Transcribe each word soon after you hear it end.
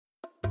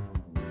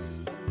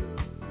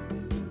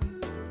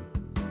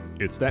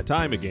It's that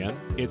time again.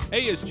 It's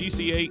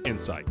ASGCA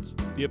Insights,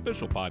 the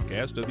official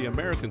podcast of the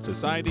American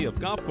Society of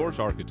Golf Course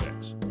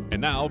Architects. And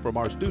now, from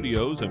our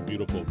studios in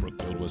beautiful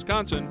Brookfield,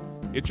 Wisconsin,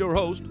 it's your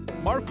host,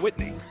 Mark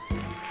Whitney.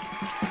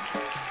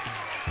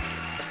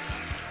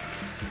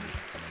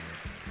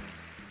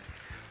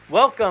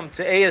 Welcome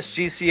to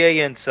ASGCA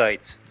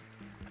Insights.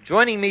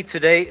 Joining me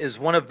today is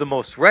one of the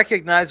most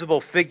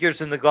recognizable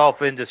figures in the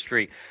golf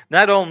industry,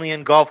 not only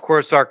in golf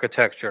course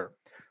architecture.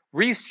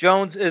 Rees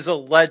Jones is a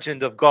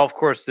legend of golf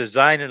course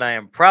design, and I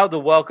am proud to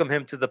welcome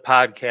him to the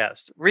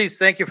podcast. Rees,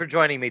 thank you for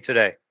joining me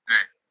today.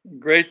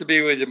 Great to be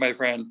with you, my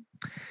friend.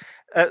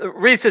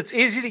 Rees, it's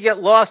easy to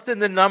get lost in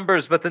the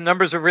numbers, but the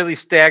numbers are really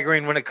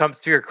staggering when it comes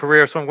to your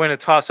career, so I'm going to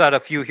toss out a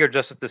few here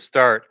just at the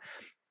start.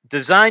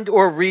 Designed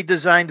or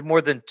redesigned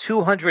more than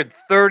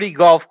 230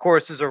 golf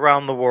courses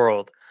around the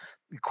world.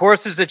 The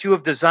courses that you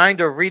have designed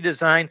or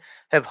redesigned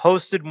have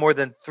hosted more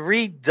than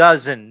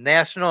 36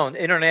 national and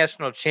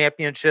international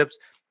championships,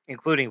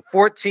 including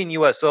 14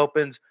 U.S.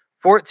 Opens,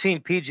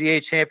 14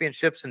 PGA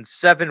championships, and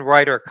 7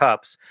 Ryder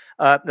Cups.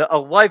 A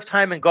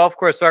lifetime in golf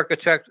course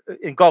architecture,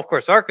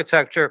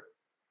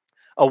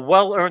 a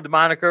well-earned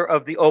moniker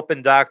of the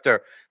Open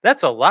Doctor.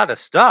 That's a lot of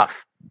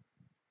stuff.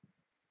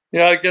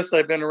 Yeah, I guess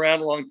I've been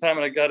around a long time,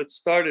 and I got it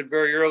started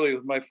very early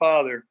with my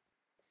father.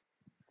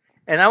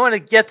 And I want to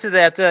get to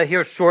that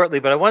here shortly,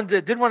 but I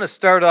did want to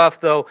start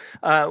off, though,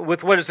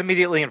 with what is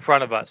immediately in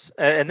front of us,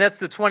 and that's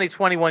the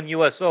 2021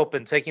 U.S.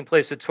 Open taking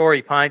place at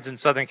Torrey Pines in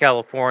Southern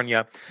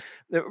California.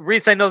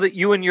 Rees, I know that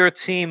you and your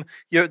team,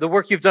 the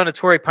work you've done at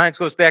Torrey Pines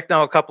goes back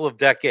now a couple of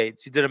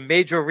decades. You did a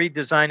major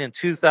redesign in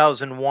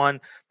 2001,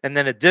 and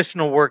then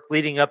additional work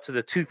leading up to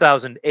the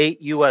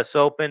 2008 U.S.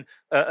 Open,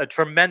 a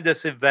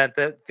tremendous event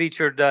that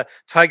featured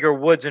Tiger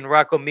Woods and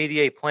Rocco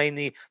Mediate playing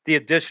the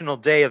additional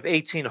day of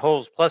 18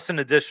 holes, plus an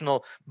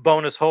additional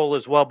bonus hole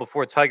as well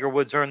before Tiger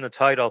Woods earned the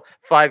title.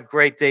 5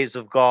 great days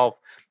of golf.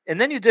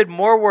 And then you did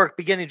more work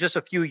beginning just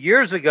a few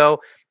years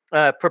ago,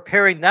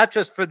 preparing not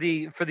just for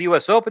the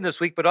U.S. Open this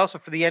week, but also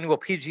for the annual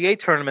PGA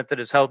tournament that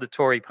is held at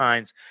Torrey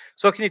Pines.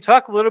 So can you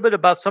talk a little bit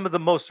about some of the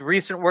most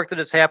recent work that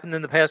has happened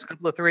in the past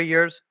couple of 3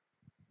 years?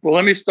 Well,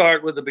 let me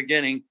start with the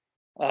beginning.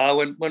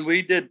 When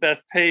we did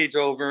Bethpage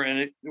over and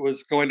it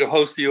was going to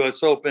host the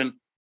U.S. Open,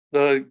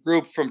 the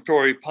group from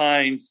Torrey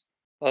Pines,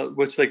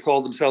 which they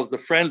called themselves the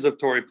Friends of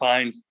Torrey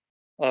Pines,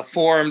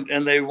 formed,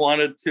 and they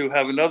wanted to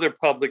have another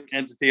public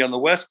entity on the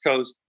West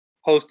Coast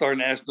host our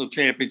national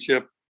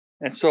championship.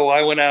 And so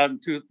I went out in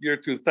year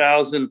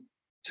 2000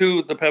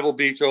 to the Pebble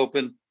Beach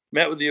Open,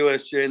 met with the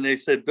USGA, and they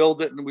said,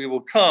 build it and we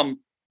will come.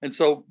 And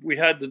so we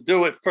had to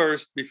do it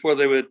first before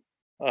they would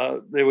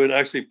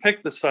actually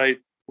pick the site.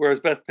 Whereas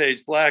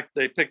Bethpage Black,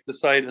 they picked the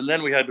site and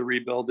then we had to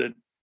rebuild it.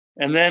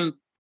 And then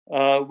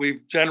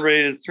we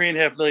generated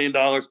 $3.5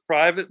 million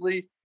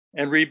privately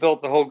and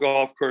rebuilt the whole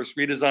golf course,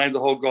 redesigned the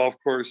whole golf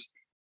course,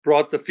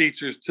 brought the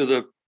features to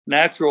the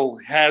natural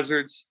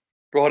hazards,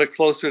 brought it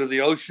closer to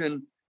the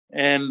ocean,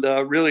 and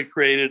really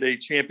created a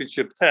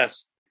championship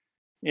test.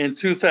 In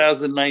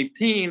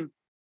 2019,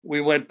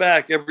 we went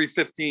back. Every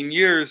 15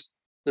 years,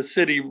 the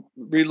city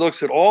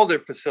relooks at all their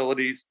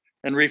facilities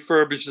and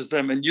refurbishes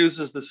them and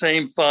uses the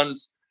same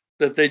funds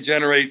that they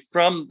generate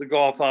from the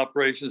golf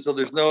operation. So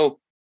there's no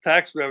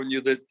tax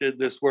revenue that did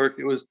this work.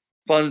 It was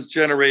funds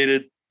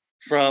generated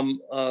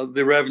from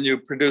the revenue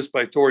produced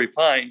by Torrey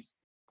Pines.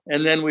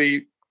 And then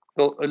we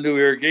built a new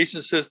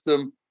irrigation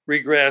system,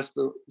 regrassed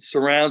the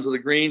surrounds of the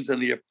greens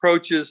and the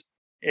approaches,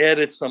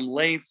 added some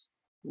length,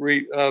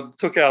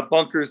 took out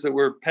bunkers that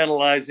were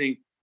penalizing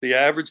the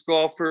average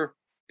golfer,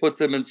 put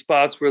them in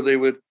spots where they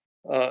would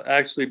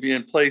actually be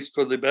in place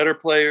for the better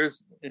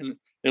players in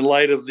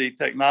light of the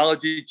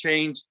technology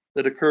change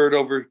that occurred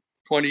over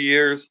 20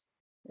 years.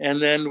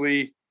 And then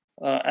we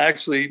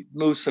actually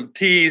moved some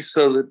tees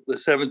so that the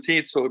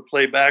 17th so it would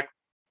play back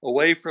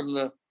away from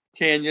the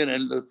canyon,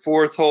 and the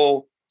 4th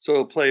hole so it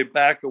would play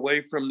back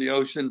away from the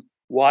ocean,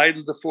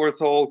 widened the 4th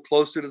hole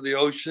closer to the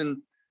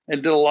ocean,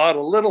 and did a lot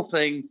of little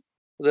things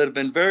that have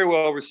been very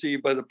well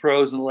received by the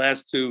pros in the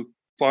last 2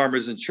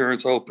 Farmers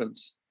Insurance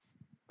Opens.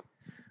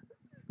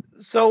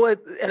 So,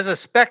 as a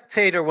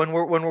spectator, when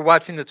we're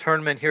watching the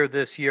tournament here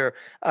this year,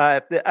 I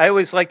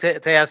always like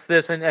to ask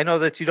this, and I know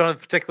that you don't have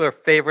particular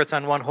favorites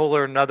on one hole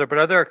or another, but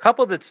are there a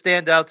couple that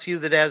stand out to you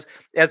that,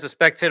 as a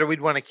spectator,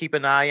 we'd want to keep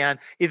an eye on,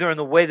 either in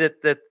the way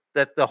that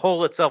the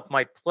hole itself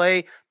might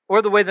play,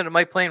 or the way that it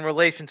might play in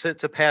relation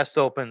to past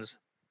Opens?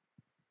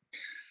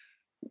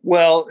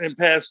 Well, in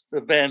past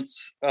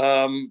events,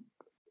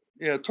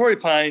 Torrey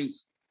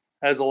Pines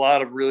has a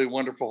lot of really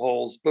wonderful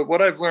holes. But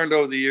what I've learned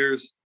over the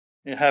years,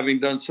 having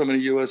done so many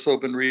U.S.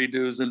 Open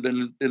redos and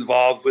been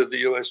involved with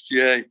the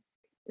USGA,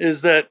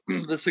 is that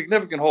the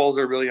significant holes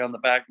are really on the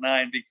back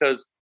 9,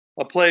 because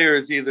a player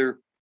has either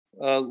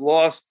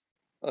lost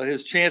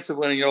his chance of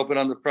winning Open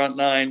on the front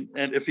 9,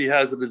 and if he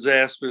has a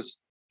disastrous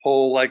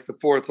hole like the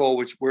 4th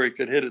hole, where he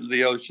could hit it in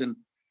the ocean.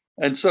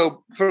 And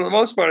so for the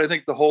most part, I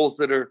think the holes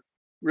that are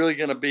really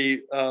going to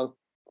be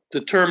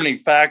determining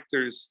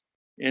factors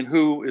in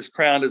who is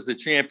crowned as the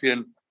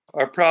champion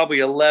are probably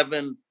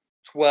 11,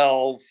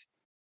 12,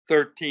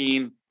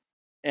 13,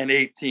 and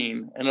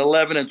 18. And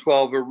 11 and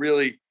 12 are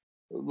really,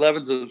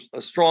 11's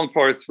a strong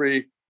par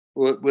three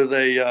with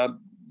a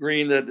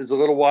green that is a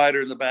little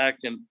wider in the back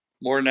and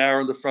more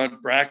narrow in the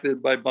front,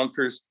 bracketed by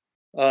bunkers.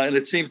 And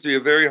it seems to be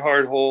a very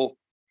hard hole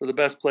for the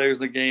best players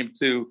in the game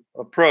to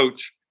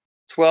approach.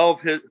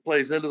 12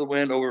 plays into the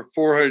wind over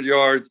 400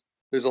 yards.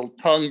 There's a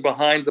tongue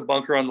behind the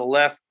bunker on the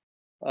left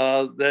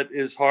that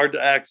is hard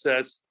to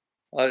access.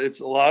 It's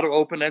a lot of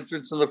open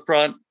entrance in the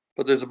front,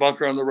 but there's a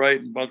bunker on the right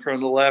and bunker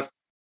on the left.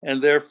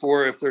 And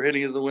therefore, if they're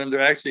hitting into the wind,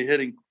 they're actually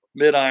hitting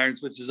mid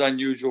irons, which is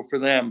unusual for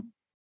them.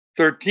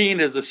 13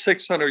 is a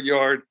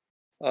 600-yard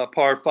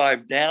par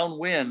five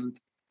downwind,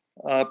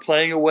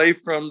 playing away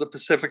from the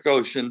Pacific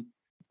Ocean,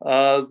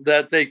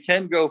 that they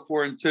can go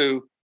 4 and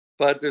 2,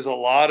 but there's a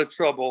lot of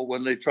trouble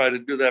when they try to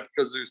do that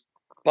because there's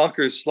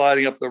bunkers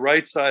sliding up the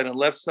right side and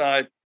left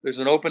side. There's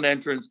an open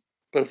entrance,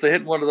 but if they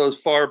hit one of those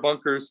far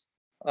bunkers,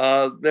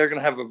 they're going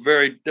to have a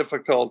very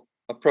difficult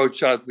approach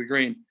shot to the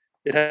green.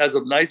 It has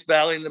a nice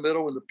valley in the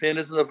middle. When the pin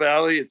is in the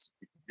valley,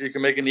 you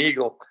can make an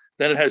eagle.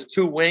 Then it has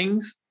two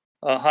wings,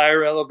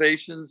 higher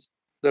elevations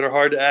that are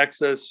hard to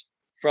access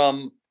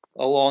from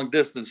a long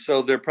distance.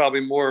 So they're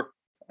probably more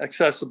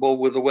accessible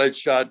with a wedge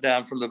shot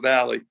down from the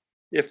valley.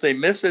 If they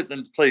miss it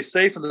and play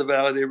safe in the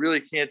valley, they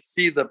really can't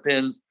see the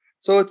pins.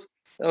 So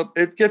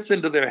it gets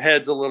into their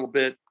heads a little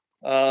bit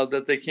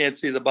that they can't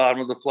see the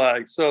bottom of the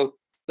flag. So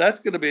that's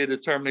going to be a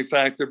determining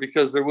factor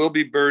because there will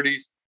be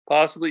birdies,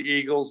 possibly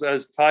eagles,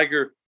 as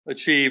Tiger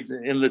achieved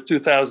in the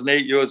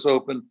 2008 U.S.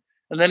 Open.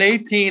 And then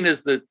 18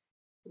 is the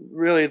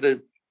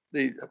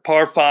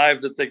par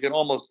five that they can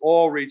almost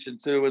all reach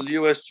into. And the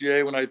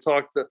USGA, when I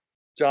talked to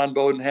John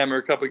Bodenhammer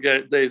a couple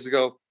of days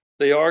ago,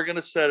 they are going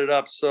to set it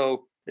up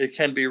so it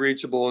can be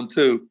reachable in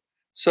two.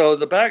 So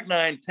the back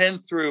nine, 10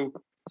 through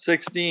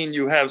 16,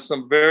 you have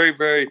some very,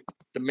 very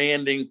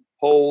demanding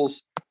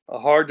holes,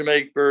 hard to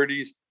make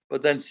birdies,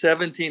 but then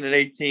 17 and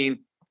 18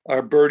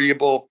 are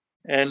birdieable,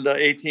 and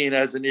 18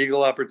 has an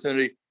eagle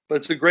opportunity. But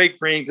it's a great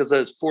green because it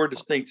has 4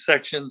 distinct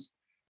sections.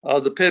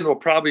 The pin will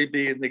probably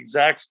be in the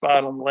exact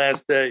spot on the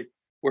last day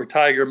where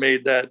Tiger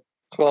made that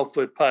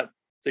 12-foot putt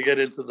to get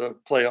into the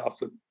playoff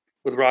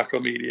with Rocco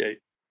Mediate.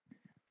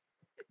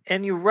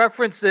 And you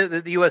referenced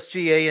the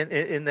USGA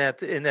in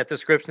that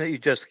description that you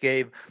just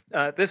gave.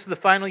 This is the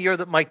final year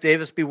that Mike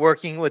Davis be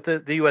working with the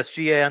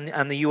USGA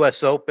on the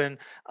U.S. Open.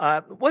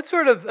 What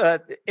sort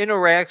of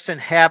interaction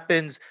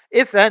happens,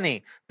 if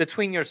any,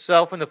 between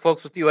yourself and the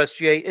folks with the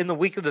USGA in the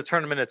week of the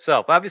tournament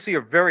itself? Obviously,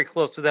 you're very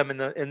close to them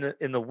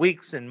in the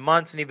weeks and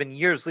months and even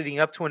years leading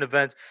up to an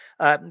event.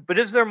 But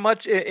is there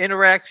much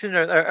interaction?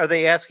 Are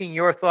they asking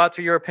your thoughts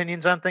or your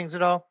opinions on things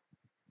at all?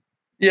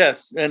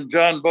 Yes, and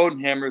John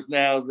Bodenhammer is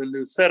now the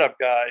new setup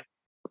guy,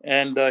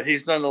 and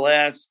he's done the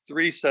last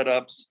 3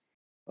 setups,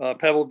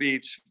 Pebble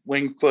Beach,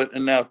 Wingfoot,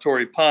 and now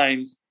Torrey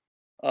Pines.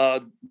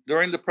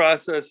 During the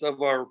process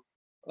of our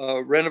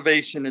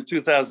renovation in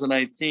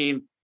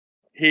 2019,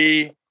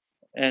 he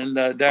and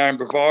Darren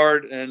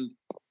Brevard and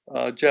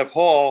Jeff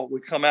Hall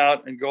would come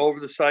out and go over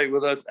the site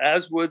with us,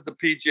 as would the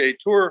PGA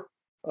Tour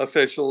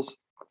officials.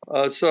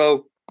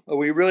 So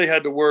we really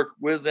had to work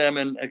with them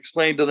and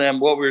explain to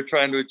them what we were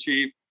trying to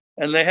achieve.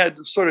 And they had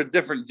sort of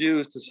different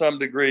views to some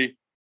degree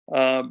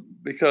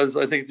because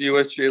I think the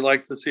USGA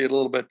likes to see it a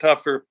little bit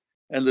tougher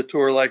and the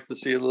tour likes to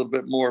see it a little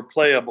bit more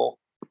playable.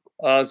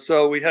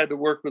 So we had to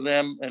work with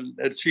them and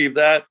achieve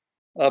that.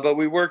 But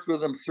we worked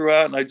with them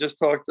throughout. And I just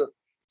talked to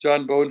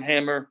John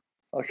Bodenhammer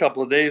a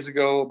couple of days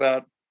ago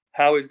about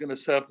how he's going to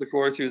set up the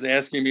course. He was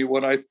asking me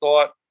what I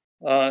thought.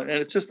 And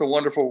it's just a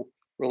wonderful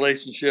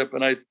relationship.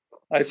 And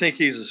I think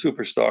he's a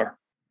superstar.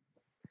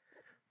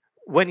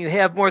 When you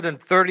have more than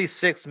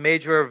 36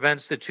 major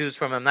events to choose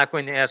from, I'm not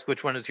going to ask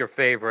which one is your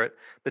favorite,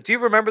 but do you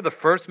remember the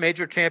first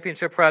major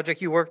championship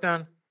project you worked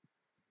on?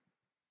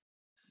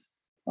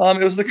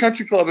 It was the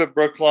Country Club at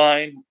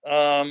Brookline,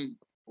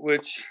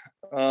 which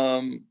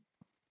a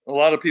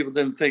lot of people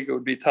didn't think it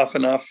would be tough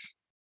enough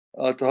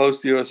to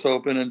host the U.S.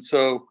 Open. And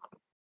so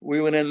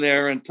we went in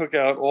there and took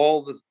out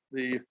all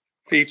the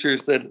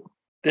features that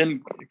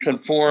didn't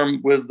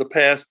conform with the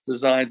past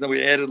designs. And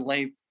we added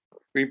length,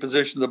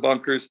 repositioned the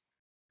bunkers.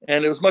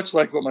 And it was much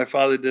like what my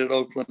father did at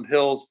Oakland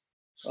Hills.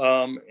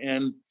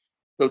 And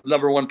the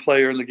number 1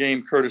 player in the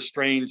game, Curtis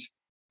Strange,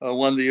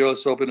 won the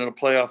U.S. Open in a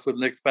playoff with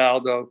Nick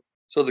Faldo.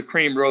 So the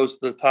cream rose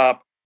to the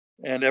top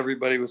and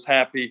everybody was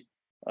happy.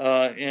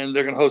 And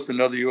they're going to host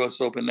another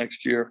U.S. Open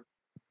next year.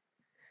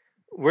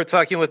 We're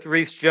talking with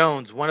Rees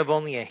Jones, one of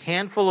only a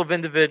handful of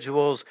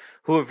individuals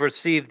who have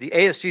received the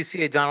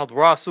ASGCA Donald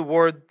Ross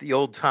Award, the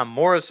Old Tom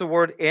Morris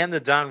Award, and the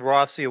Don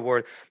Rossi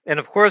Award. And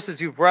of course,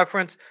 as you've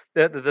referenced,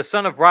 the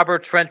son of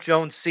Robert Trent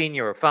Jones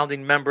Sr., a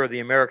founding member of the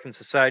American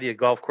Society of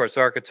Golf Course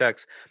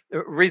Architects.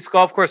 Rees,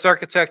 golf course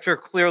architecture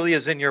clearly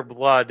is in your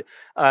blood.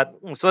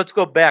 So let's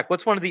go back.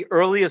 What's one of the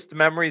earliest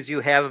memories you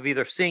have of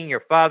either seeing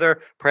your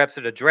father, perhaps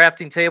at a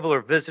drafting table,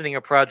 or visiting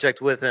a project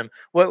with him?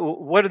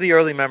 What are the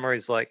early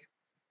memories like?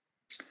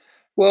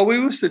 Well, we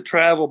used to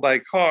travel by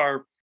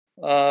car.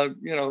 Believe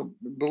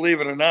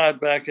it or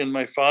not, back in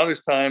my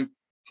father's time,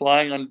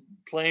 flying on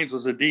planes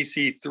was a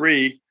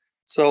DC-3.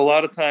 So a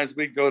lot of times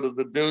we'd go to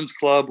the Dunes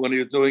Club when he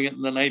was doing it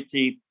in the late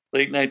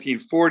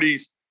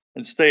 1940s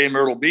and stay in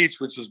Myrtle Beach,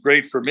 which was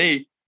great for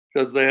me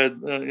because they had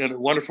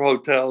wonderful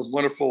hotels,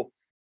 wonderful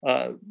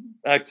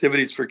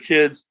activities for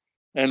kids,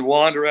 and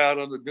wander out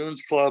on the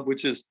Dunes Club,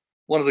 which is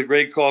one of the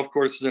great golf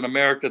courses in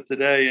America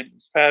today. And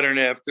it's patterned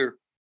after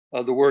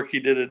the work he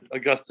did at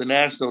Augusta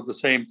National at the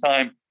same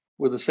time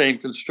with the same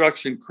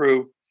construction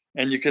crew.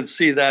 And you can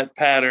see that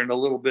pattern a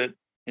little bit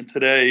in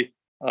today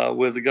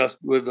with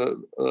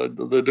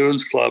the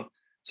Dunes Club.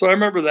 So I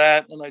remember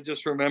that. And I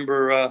just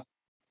remember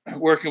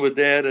working with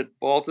Dad at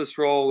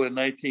Baltusrol in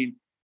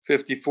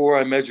 1954.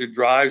 I measured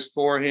drives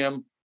for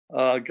him.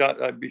 I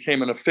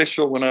became an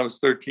official when I was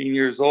 13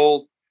 years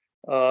old.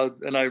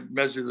 And I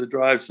measured the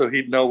drives so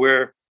he'd know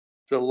where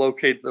to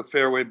locate the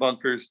fairway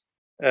bunkers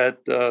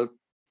at the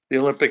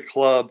Olympic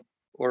Club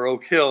or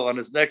Oak Hill on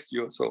his next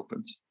U.S.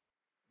 Opens.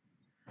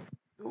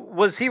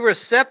 Was he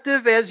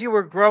receptive as you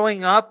were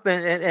growing up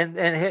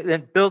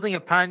and building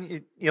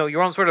upon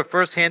your own sort of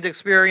firsthand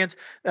experience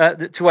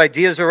to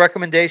ideas or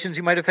recommendations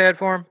you might have had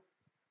for him?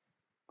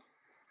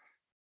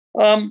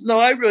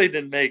 No, I really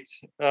didn't make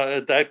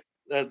at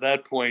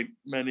that point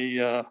many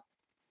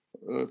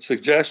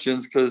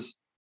suggestions because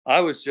I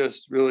was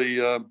just really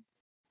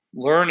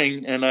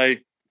learning, and I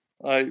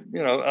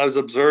was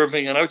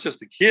observing, and I was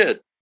just a kid.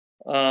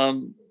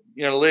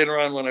 Later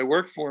on when I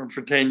worked for him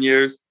for 10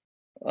 years,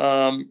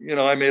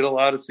 I made a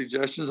lot of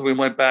suggestions. We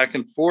went back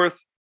and forth,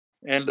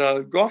 and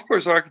golf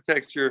course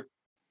architecture,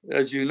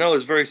 as you know,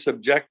 is very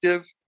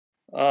subjective.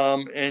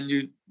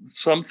 And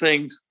some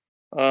things,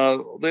 a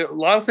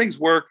lot of things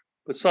work,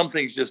 but some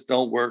things just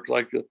don't work,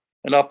 like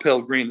an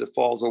uphill green that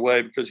falls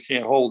away because you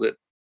can't hold it.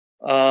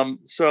 For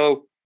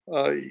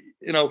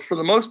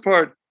the most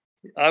part,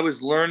 I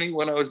was learning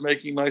when I was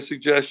making my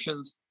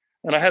suggestions.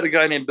 And I had a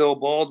guy named Bill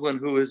Baldwin,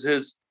 who was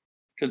his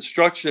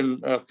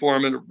construction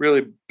foreman,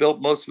 really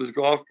built most of his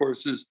golf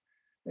courses.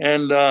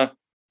 And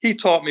he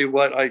taught me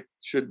what I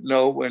should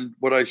know and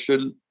what I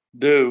shouldn't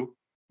do.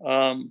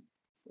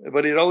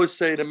 But he'd always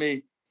say to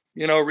me,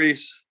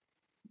 Reese,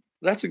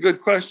 that's a good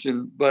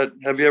question, but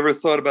have you ever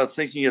thought about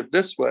thinking it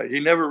this way?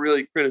 He never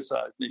really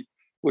criticized me,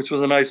 which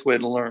was a nice way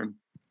to learn.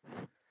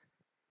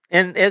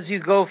 And as you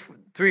go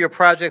through your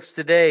projects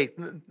today,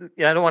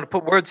 I don't want to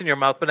put words in your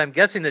mouth, but I'm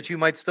guessing that you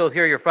might still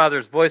hear your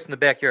father's voice in the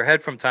back of your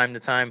head from time to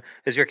time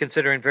as you're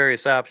considering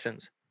various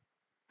options.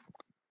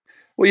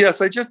 Well,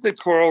 yes, I just did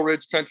Coral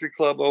Ridge Country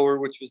Club over,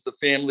 which was the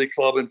family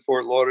club in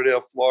Fort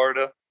Lauderdale,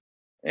 Florida.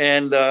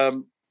 And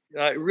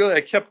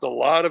I kept a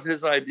lot of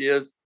his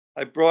ideas.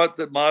 I brought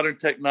the modern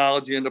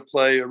technology into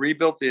play. I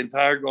rebuilt the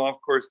entire golf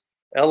course,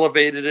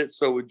 elevated it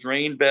so it would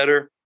drain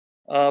better.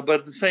 But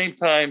at the same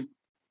time,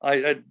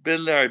 I'd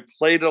been there. I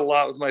played a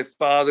lot with my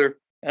father,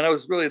 and I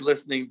was really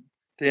listening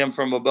to him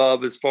from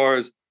above as far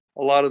as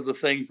a lot of the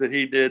things that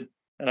he did.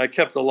 And I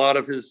kept a lot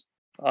of his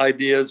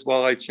ideas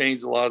while I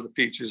changed a lot of the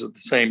features at the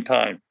same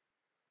time.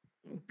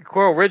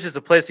 Coral Ridge is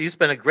a place that you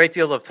spent a great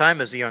deal of time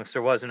as a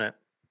youngster, wasn't it?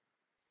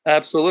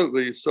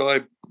 Absolutely. So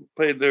I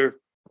played there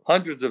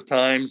hundreds of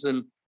times,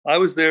 and I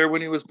was there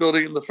when he was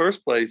building in the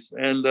first place.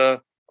 And,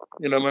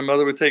 my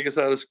mother would take us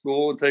out of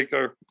school and take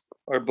our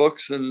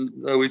books, and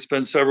we'd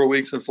spend several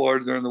weeks in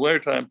Florida during the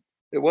wintertime.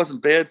 It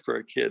wasn't bad for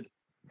a kid.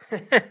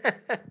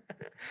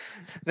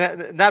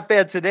 Not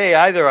bad today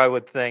either, I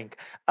would think.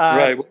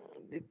 Right.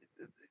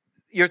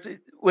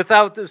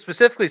 Without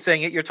specifically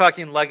saying it, you're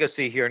talking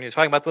legacy here, and you're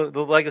talking about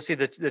the legacy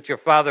that your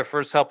father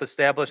first helped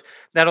establish,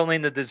 not only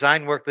in the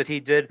design work that he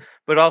did,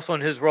 but also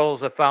in his role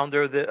as a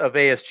founder of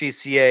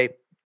ASGCA.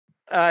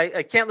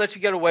 I can't let you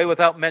get away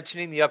without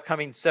mentioning the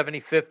upcoming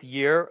 75th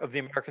year of the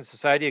American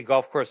Society of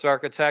Golf Course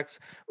Architects.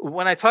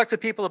 When I talk to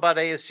people about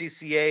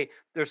ASGCA,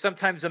 they're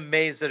sometimes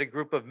amazed at a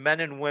group of men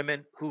and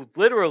women who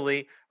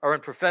literally are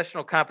in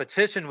professional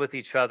competition with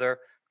each other,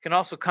 can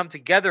also come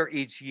together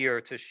each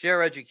year to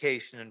share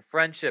education and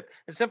friendship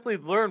and simply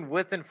learn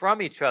with and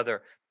from each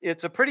other.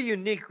 It's a pretty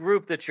unique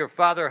group that your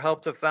father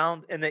helped to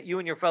found and that you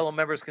and your fellow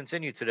members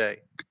continue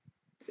today.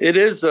 It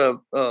is a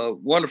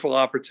wonderful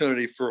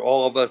opportunity for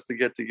all of us to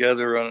get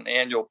together on an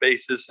annual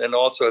basis and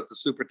also at the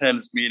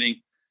superintendent's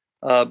meeting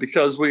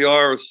because we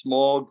are a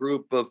small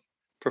group of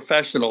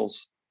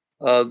professionals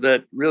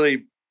that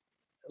really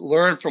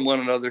learn from one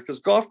another because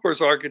golf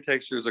course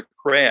architecture is a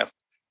craft.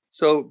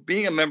 So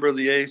being a member of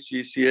the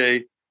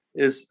ASGCA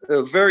is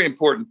a very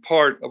important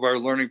part of our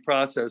learning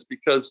process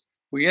because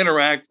we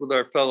interact with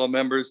our fellow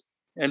members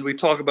and we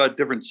talk about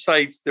different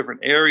sites,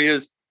 different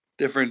areas,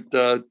 different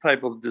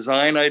type of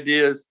design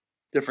ideas,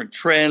 different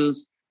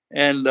trends.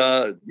 And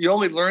you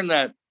only learn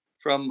that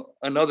from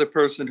another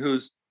person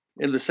who's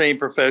in the same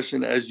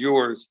profession as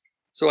yours.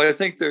 So I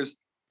think there's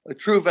a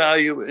true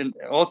value in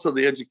also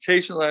the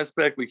educational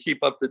aspect. We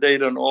keep up to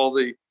date on all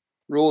the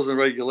rules and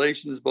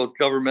regulations, both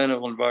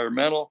governmental and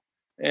environmental.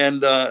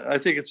 And I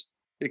think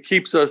it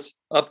keeps us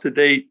up to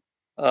date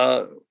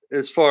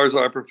as far as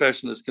our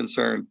profession is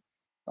concerned.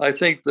 I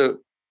think the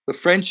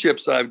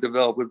friendships I've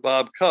developed with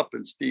Bob Cupp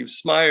and Steve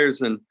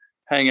Smyers and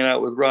hanging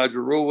out with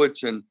Roger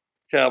Rulwich and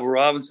Cabell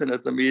Robinson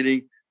at the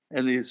meeting,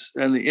 and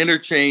the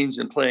interchange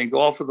and playing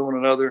golf with one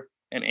another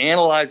and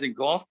analyzing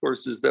golf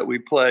courses that we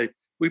play.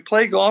 We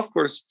play golf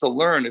courses to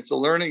learn. It's a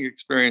learning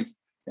experience.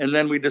 And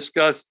then we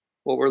discuss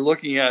what we're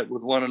looking at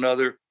with one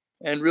another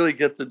and really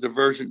get the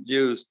divergent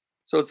views.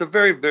 So it's a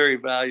very, very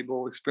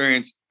valuable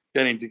experience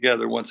getting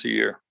together once a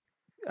year.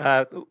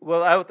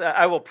 Well,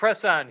 I will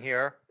press on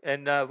here,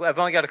 and I've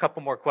only got a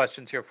couple more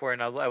questions here for you,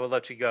 and I will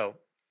let you go.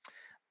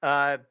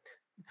 Do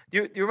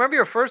you remember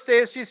your first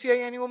ASGCA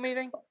annual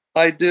meeting?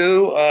 I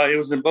do. It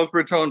was in Boca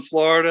Raton,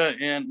 Florida,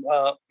 and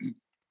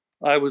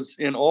I was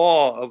in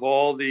awe of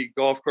all the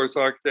golf course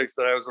architects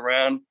that I was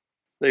around.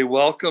 They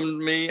welcomed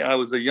me. I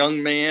was a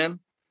young man.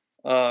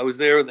 I was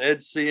there with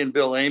Ed C. and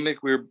Bill Amick.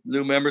 We were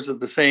new members at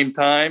the same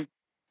time,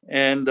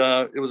 and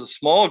it was a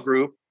small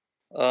group,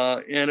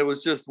 and it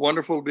was just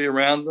wonderful to be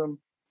around them,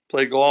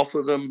 play golf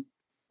with them,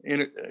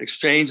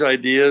 exchange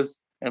ideas,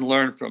 and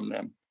learn from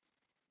them.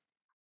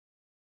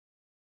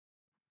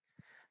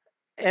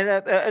 And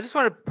I just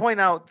want to point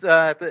out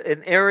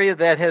an area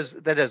that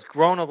has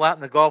grown a lot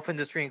in the golf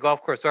industry and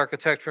golf course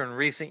architecture in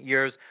recent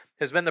years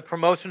has been the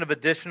promotion of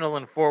additional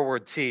and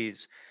forward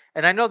tees.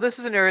 And I know this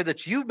is an area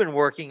that you've been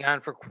working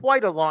on for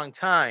quite a long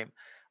time.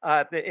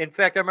 In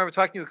fact, I remember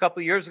talking to you a couple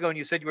of years ago, and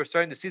you said you were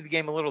starting to see the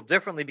game a little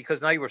differently because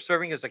now you were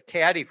serving as a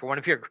caddy for one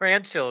of your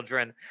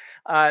grandchildren.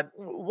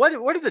 What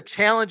are the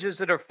challenges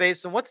that are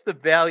faced, and what's the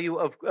value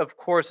of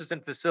courses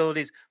and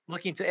facilities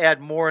looking to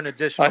add more and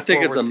additional? I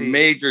think it's a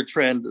major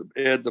trend to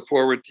add the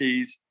forward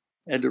tees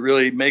and to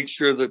really make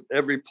sure that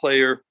every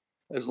player,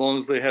 as long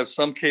as they have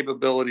some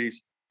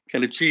capabilities,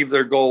 can achieve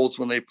their goals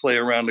when they play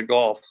around the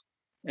golf.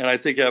 And I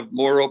think have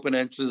more open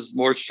entries,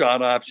 more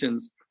shot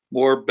options,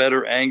 more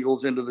better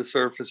angles into the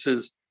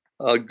surfaces,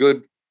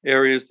 good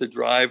areas to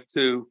drive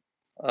to.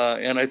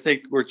 And I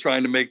think we're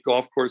trying to make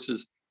golf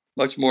courses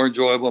much more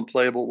enjoyable and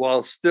playable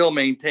while still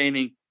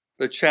maintaining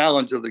the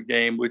challenge of the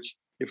game, which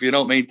if you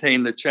don't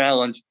maintain the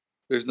challenge,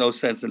 there's no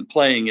sense in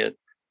playing it.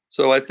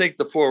 So I think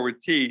the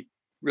forward tee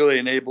really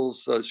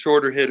enables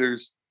shorter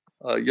hitters,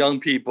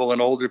 young people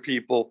and older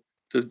people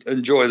to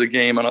enjoy the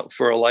game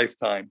for a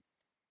lifetime.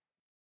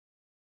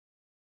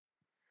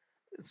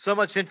 So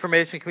much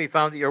information can be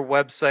found at your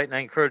website, and I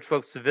encourage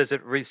folks to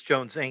visit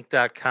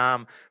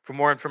reesjonesinc.com for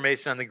more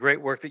information on the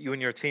great work that you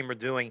and your team are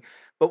doing.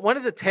 But one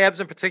of the tabs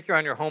in particular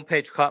on your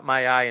homepage caught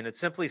my eye, and it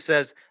simply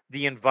says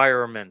the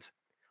environment.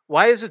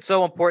 Why is it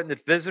so important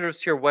that visitors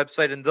to your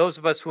website and those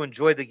of us who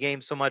enjoy the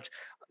game so much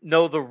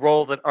know the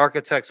role that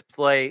architects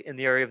play in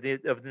the area of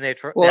the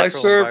nature? Well, I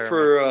served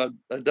for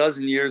a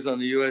dozen years on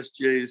the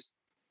USGA's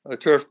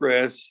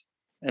Turfgrass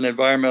and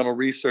Environmental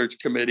Research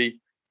Committee.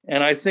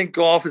 And I think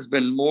golf has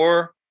been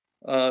more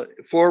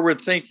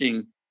forward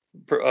thinking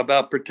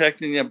about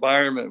protecting the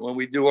environment when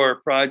we do our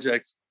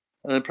projects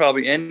than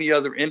probably any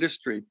other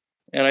industry.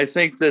 And I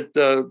think that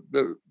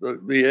the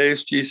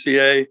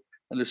ASGCA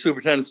and the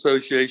Superintendent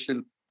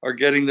Association are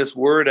getting this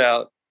word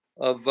out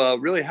of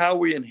really how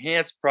we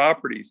enhance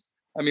properties.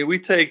 I mean, we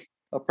take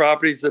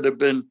properties that have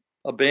been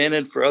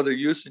abandoned for other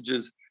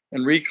usages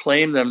and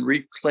reclaim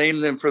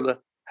them for the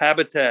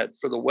habitat,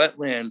 for the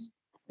wetlands,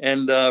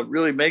 and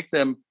really make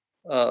them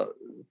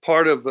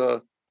part of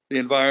the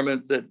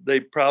environment that they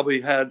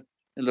probably had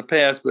in the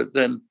past, but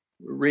then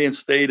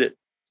reinstate it.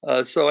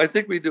 So I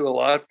think we do a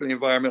lot for the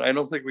environment. I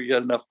don't think we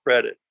get enough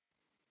credit.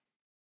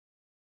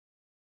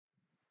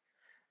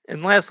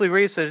 And lastly,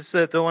 Rees, I just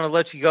don't want to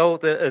let you go.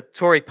 The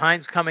Torrey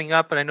Pines coming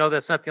up, and I know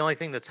that's not the only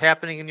thing that's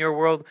happening in your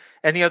world.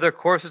 Any other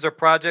courses or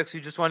projects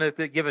you just wanted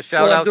to give a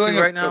shout out to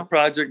right now? I'm doing a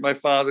project, my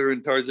father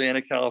in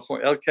Tarzana,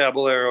 California, El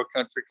Caballero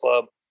Country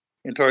Club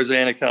in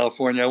Tarzana,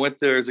 California. I went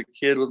there as a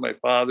kid with my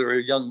father,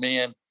 a young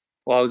man,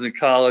 while I was in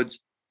college.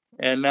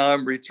 And now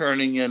I'm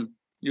returning and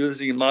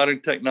using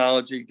modern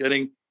technology,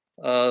 getting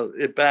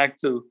it back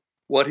to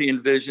what he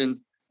envisioned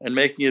and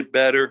making it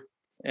better.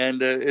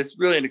 And it's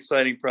really an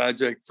exciting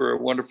project for a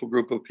wonderful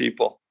group of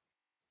people.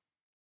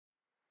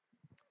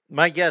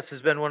 My guest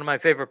has been one of my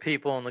favorite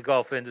people in the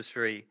golf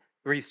industry,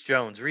 Rees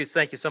Jones. Rees,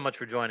 thank you so much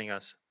for joining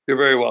us. You're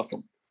very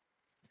welcome.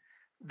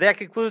 That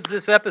concludes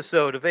this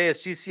episode of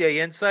ASGCA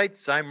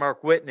Insights. I'm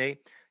Mark Whitney.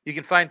 You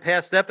can find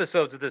past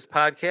episodes of this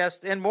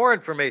podcast and more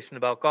information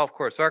about golf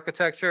course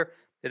architecture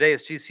at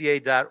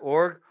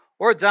asgca.org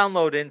or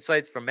download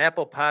insights from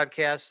Apple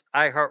Podcasts,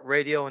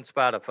 iHeartRadio, and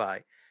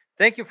Spotify.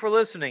 Thank you for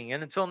listening,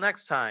 and until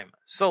next time,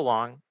 so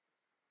long.